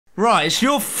Right, it's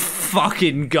your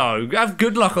fucking go. Have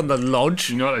good luck on the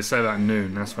lodge. You know what they say about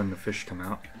noon? That's when the fish come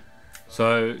out.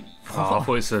 So, I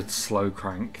thought it's a slow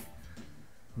crank.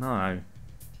 No.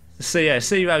 See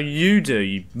how you do,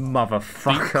 you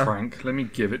motherfucker. Deep crank. Let me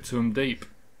give it to him deep.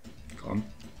 Come on.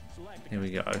 Here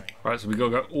we go. Right, so we got to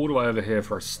go all the way over here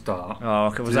for a start. Oh,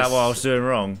 okay, was that what I was doing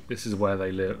wrong? This is where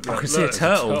they live. I can see a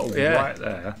turtle. Yeah. Right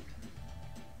there.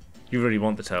 You really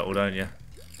want the turtle, don't you?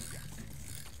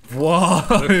 Whoa!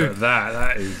 Look at that.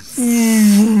 That is.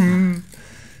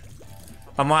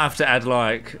 I might have to add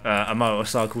like a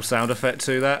motorcycle sound effect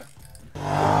to that.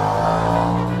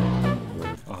 Oh,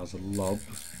 there's a lob.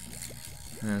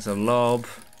 There's a lob.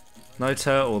 No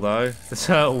turtle though. The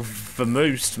turtle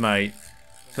vamoosed, mate.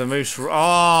 Vamoosed.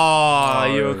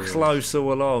 Oh, you were close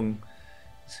all along.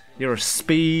 You're a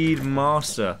speed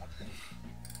master.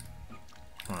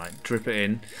 Alright, drip it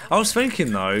in. I was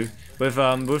thinking though, with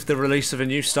the release of a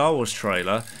new Star Wars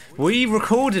trailer, we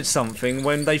recorded something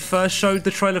when they first showed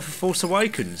the trailer for Force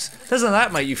Awakens. Doesn't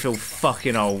that make you feel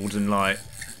fucking old and like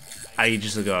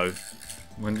ages ago?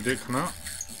 When did it come out?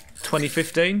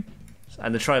 2015?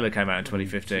 And the trailer came out in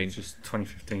 2015. Just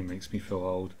 2015 makes me feel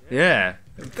old. Yeah.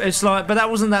 It's like, but that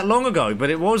wasn't that long ago, but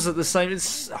it was at the same,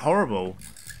 it's horrible.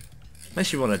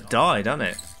 Makes you want to die, doesn't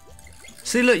it?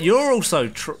 See, look, you're also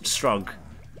strug.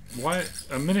 Why,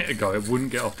 a minute ago it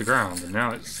wouldn't get off the ground, and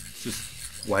now it's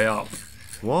just way up.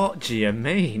 What do you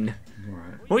mean?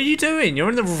 Right. What are you doing? You're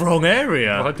in the wrong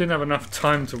area. Well, I didn't have enough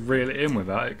time to reel it in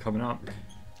without it coming up.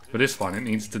 But this one, it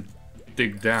needs to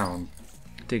dig down.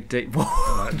 Dig deep.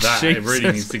 Like that, it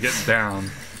really needs to get down.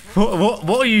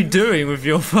 What are you doing with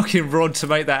your fucking rod to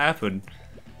make that happen?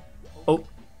 Oh.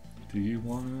 Do you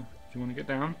wanna get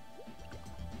down?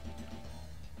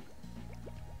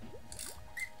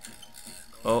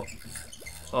 Oh.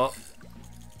 Oh.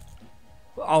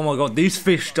 Oh my god, these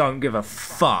fish don't give a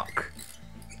fuck.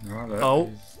 Right,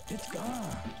 oh. It's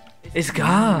gone. It's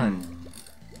gone.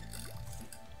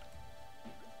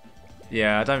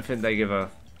 Yeah, I don't think they give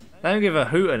a... They don't give a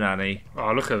hootenanny.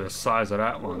 Oh, look at the size of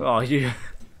that one. Oh, you...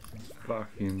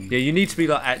 Fucking... Yeah, you need to be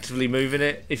like actively moving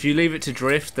it. If you leave it to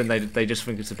drift, then they just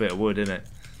think it's a bit of wood, isn't it?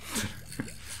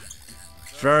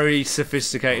 Very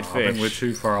sophisticated fish. I think we're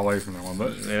too far away from that one,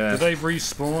 but yeah. Do they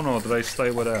respawn or do they stay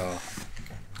where they are?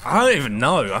 I don't even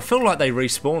know. I feel like they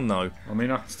respawn though. I mean,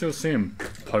 I can still see them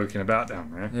poking about down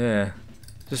there. Yeah.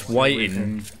 Just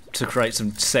waiting to create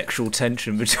some sexual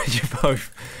tension between you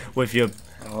both with your...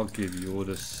 I'll give you all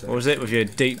this. What was it? With your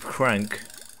deep crank.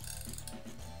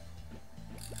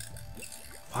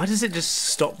 Why does it just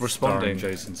stop responding?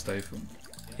 Starring Jason Statham.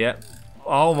 Yep.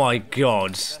 Oh my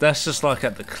god. That's just like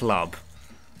at the club.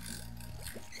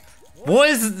 What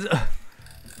is... I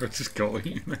just got what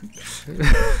you meant.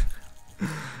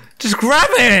 Just grab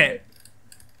it!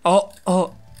 Oh,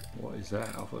 oh. What is that?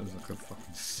 I thought it was like a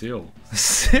fucking seal. A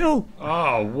seal?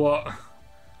 Oh, what?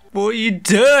 What are you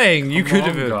doing? You could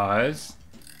have... guys.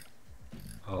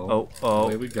 Oh,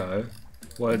 here we go.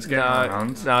 Words getting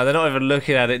around. No, they're not even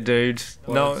looking at it, dude.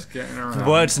 Words getting around.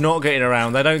 Words not getting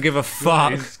around. They don't give a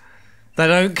fuck. They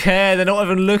don't care. They're not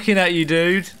even looking at you,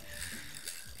 dude.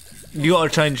 You gotta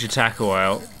change your tackle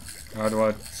out. How do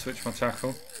I switch my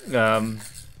tackle?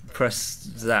 Press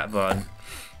that button.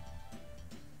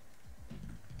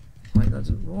 Wait,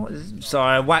 what is it?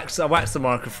 Sorry, I waxed the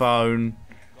microphone.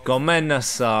 Gomen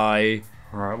nasai.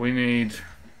 Alright, we need...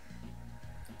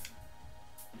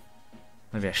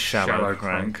 Maybe a shallow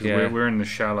crank. Yeah. We're in the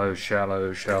shallow.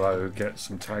 Get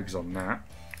some tags on that.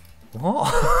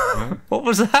 What? What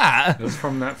was that? It was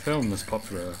from that film that's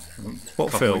popular.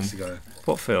 What film? Weeks ago.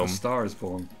 What film? A Star Is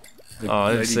Born. The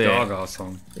I didn't see Lady Gaga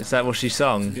song. Is that what she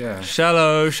sung? Yeah.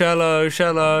 Shallow, shallow,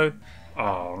 shallow.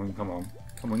 Oh, come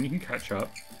on, you can catch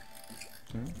up.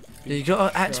 You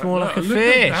gotta act more like a look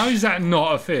fish. How is that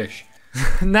not a fish?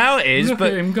 Now it is, Look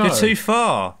but at him go. you're too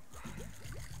far.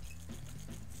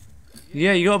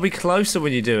 Yeah, you gotta be closer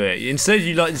when you do it. Instead,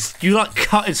 you like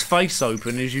cut his face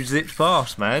open as you zipped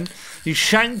past, man. You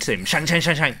shanked him. Shank, shank,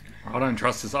 shank, shank. I don't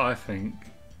trust his eye, I think.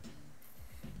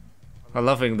 I'm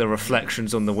loving the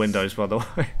reflections on the windows, by the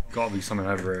way. Gotta be something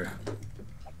over here.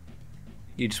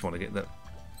 You just want to get the...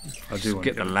 I do want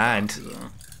get to the land.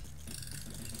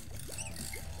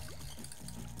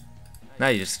 Now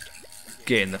you just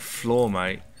get in the floor,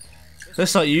 mate.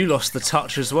 Looks like you lost the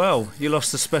touch as well. You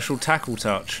lost the special tackle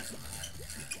touch.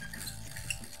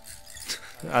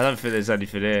 I don't think there's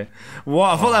anything here. What?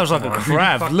 I thought that was like a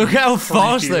crab. Look how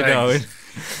fast they're going.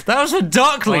 That was for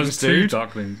ducklings, dude.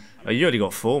 Ducklings. Oh, you only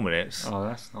got 4 minutes. Oh,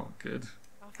 that's not good.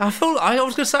 I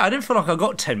was gonna say I didn't feel like I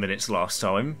got 10 minutes last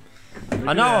time.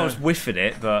 I know I was whiffing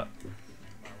it, but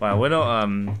well, we're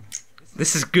not.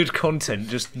 This is good content,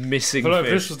 just missing But if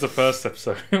fish. this was the first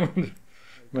episode, it would have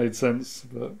made sense.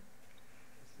 But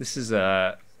This is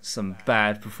some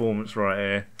bad performance right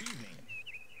here.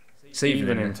 It's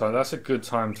evening time, that's a good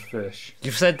time to fish.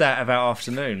 You've said that about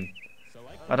afternoon.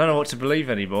 I don't know what to believe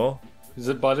anymore. Is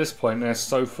it by this point they're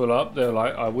so full up, they're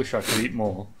like, I wish I could eat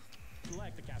more.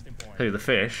 Who, the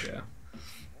fish? Yeah.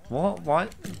 What? Why?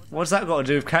 What's that got to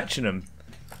do with catching them?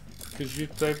 Because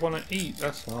they want to eat,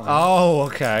 that's why. Oh,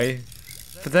 okay.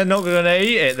 But they're not going to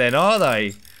eat it then, are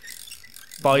they?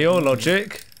 By your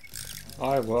logic.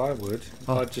 I would. If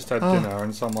I just had dinner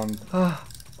and someone... No,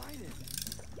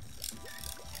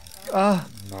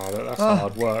 that's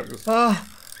hard work.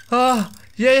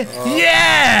 Yeah,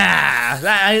 yeah!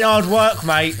 That ain't hard work,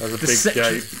 mate. There's a big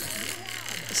gape.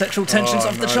 Sexual tensions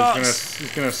off the charts.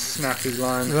 He's gonna snap his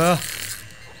line. No.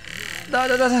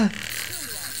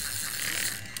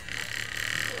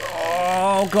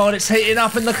 Oh god, it's heating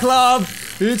up in the club.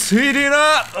 It's heating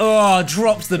up. Oh,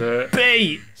 drops the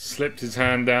beat. Slipped his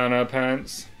hand down her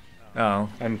pants. Oh.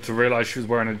 And to realise she was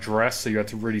wearing a dress, so you had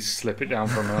to really slip it down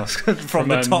from her. from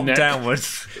the top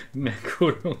downwards. Neck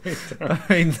all the way down.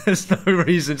 I mean, there's no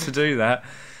reason to do that.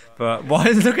 But why?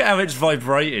 Look at how it's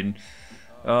vibrating.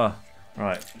 Oh,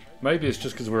 right. Maybe it's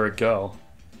just because we're a girl.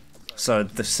 So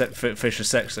the fish are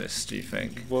sexist, do you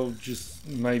think? Well, just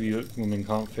maybe women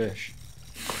can't fish.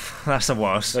 That's a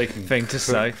worse They can thing to cook.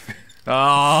 say.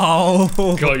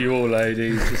 Oh! Got you all,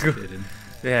 ladies. Just kidding.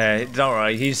 Yeah, don't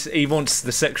worry. He wants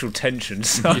the sexual tension,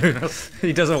 so Yes.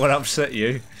 he doesn't want to upset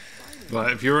you.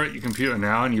 Like, if you're at your computer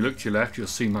now and you look to your left, you'll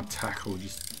see my tackle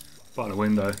just by the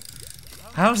window.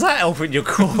 How's that helping your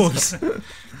cause?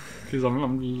 Because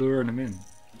I'm luring him in.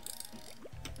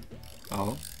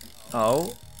 Oh.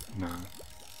 Oh, No.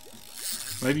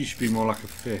 Maybe you should be more like a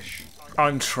fish.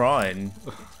 I'm trying.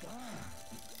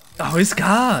 Oh, it's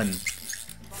gone.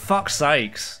 Fuck's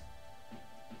sakes.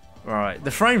 Right, the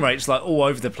frame rate's like all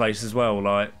over the place as well.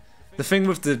 Like, the thing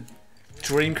with the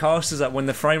Dreamcast is that when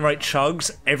the frame rate chugs,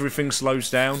 everything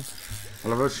slows down. I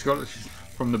love her.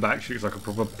 From the back, she looks like a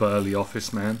proper burly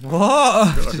office man.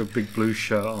 What? Got like a big blue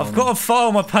shirt on. I've got to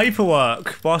file my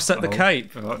paperwork whilst at the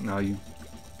Cape. Oh, now you've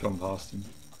gone past him.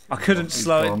 I couldn't He's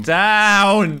slow gone. it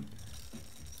down.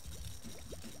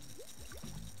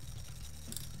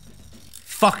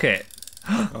 Fuck it.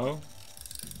 Oh.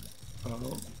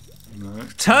 Oh. No.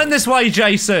 Turn this way,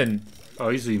 Jason. Oh,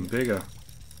 he's even bigger.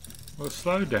 Well,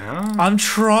 slow down. I'm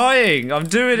trying. I'm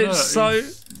doing it Look, so...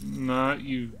 No,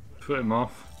 you put him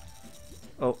off.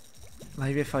 Oh,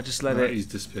 maybe if I just let No, it... he's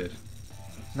disappeared.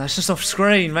 No, it's just off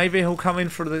screen. Maybe he'll come in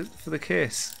for the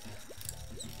kiss.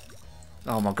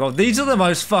 Oh my god, these are the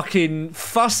most fucking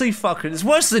fussy fuckers. It's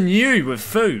worse than you with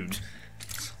food.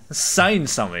 That's saying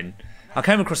something. I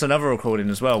came across another recording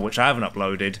as well, which I haven't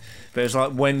uploaded, but it's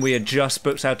like when we had just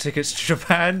booked our tickets to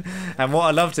Japan, and what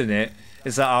I loved in it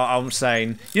is that I'm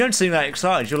saying, you don't seem that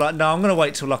excited. You're like, no, I'm going to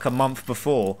wait till like a month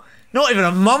before. Not even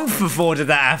a month before did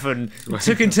that happen. It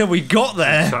took until we got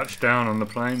there. Touched down on the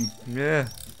plane. Yeah.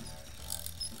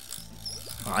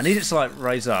 Oh, I need it to like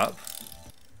raise up.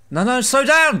 No, slow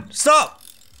down! Stop!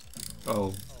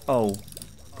 Oh, Oh,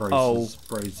 braces,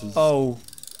 braces. oh.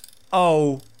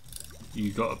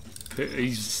 You got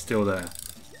he's still there.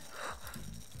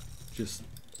 Just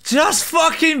Just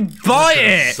fucking look bite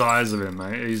at the it! size of him,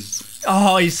 mate. He's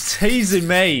Oh, he's teasing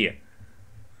me.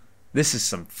 This is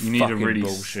some you need a fucking really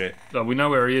bullshit. Like, we know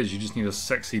where he is. You just need a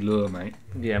sexy lure, mate.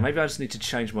 Yeah, maybe I just need to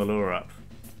change my lure up.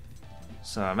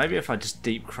 So maybe if I just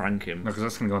deep crank him. No, because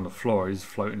that's gonna go on the floor. He's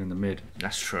floating in the mid.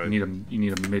 That's true. You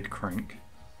need a mid crank.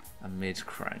 A mid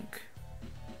crank.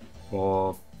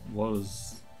 Or what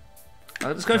was?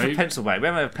 Let's go Maybe. for pencil bait. We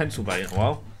haven't had a pencil bait in a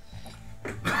while.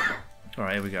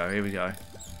 Alright, here we go.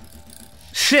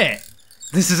 Shit!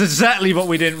 This is exactly what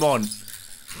we didn't want.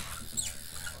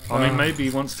 I mean, maybe he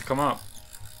wants to come up.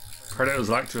 Predators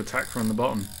like to attack from the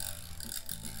bottom,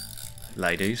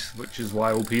 Ladies. which is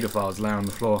why all paedophiles lay on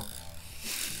the floor.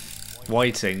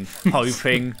 Waiting,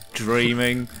 hoping,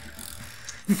 dreaming.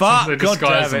 Fuck, They god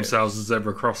disguise damn it. themselves as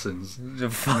zebra crossings.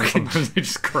 Fucking Sometimes they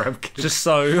just grab kids. just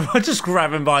so I just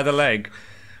grab him by the leg.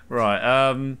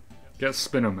 Right, Get a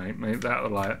spinner, mate. Mate, that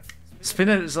would like.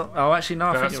 Spinners. Oh, actually, no,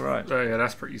 I think That's, you're right. yeah,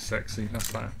 that's pretty sexy.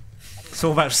 That's like. It's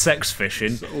all about sex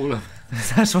fishing. It's all,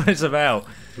 That's what it's about.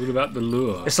 all about the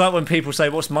lure. It's like when people say,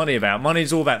 "What's money about?"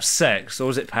 Money's all about sex, or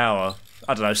is it power?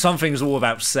 I don't know. Something's all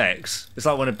about sex. It's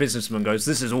like when a businessman goes,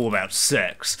 "This is all about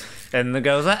sex," and the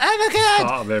girl's like, "Oh my god!"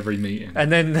 Part of every meeting.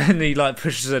 And then he like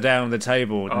pushes her down the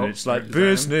table, and Oh, it's like is that him?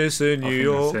 business in I New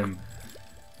think that's York. him.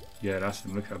 Yeah, that's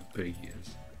him. Look how big he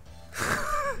is.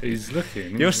 He's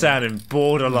looking. You're sounding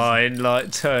borderline,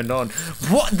 like, turned on.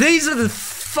 What? These are the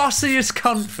fussiest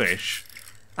cuntfish.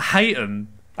 I hate them.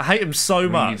 I hate them so You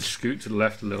need to much. scoot to the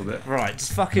left a little bit. Right,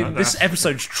 it's fucking. No, this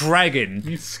episode's dragging.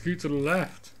 You need to scoot to the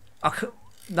left.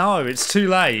 No, it's too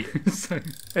late.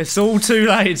 It's all too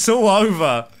late. It's all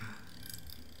over.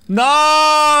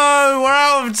 No, we're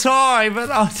out of time,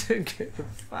 and I didn't get the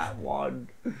fat one.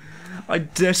 I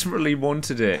desperately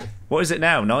wanted it. What is it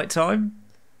now? Nighttime?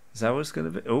 Is that what it's gonna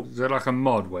be? Oh, Is there like a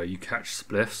mod where you catch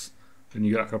spliffs and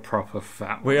you get like a proper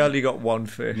fat one? we only got one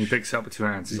fish. And he picks it up with 2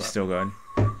 hands. He's He's like, still going.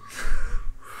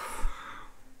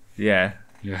 Yeah,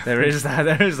 yeah. there is that.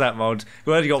 There is that mod.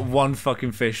 We only got one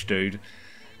fucking fish, dude.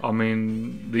 I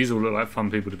mean, these all look like fun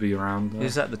people to be around.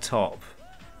 Who's at the top?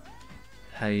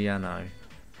 Hey, Yano.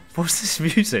 What's this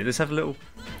music? Let's have a little.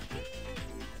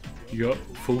 You got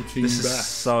 14 This is bass.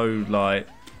 so like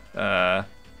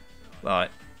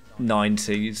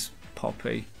 90s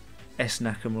poppy. S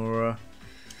Nakamura.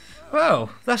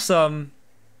 Well, that's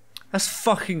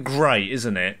fucking great,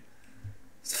 isn't it?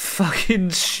 It's fucking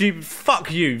stupid.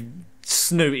 Fuck you,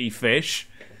 snooty fish.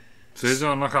 So is it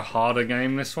on like a harder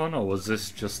game, this one, or was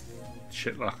this just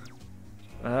shit luck?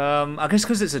 I guess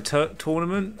because it's a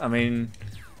tournament. I mean,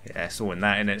 yeah, it's all in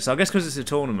that, innit? So I guess because it's a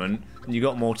tournament and you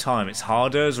got more time, it's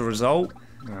harder as a result.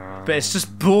 But it's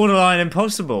just borderline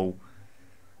impossible.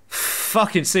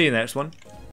 Fucking see you next one.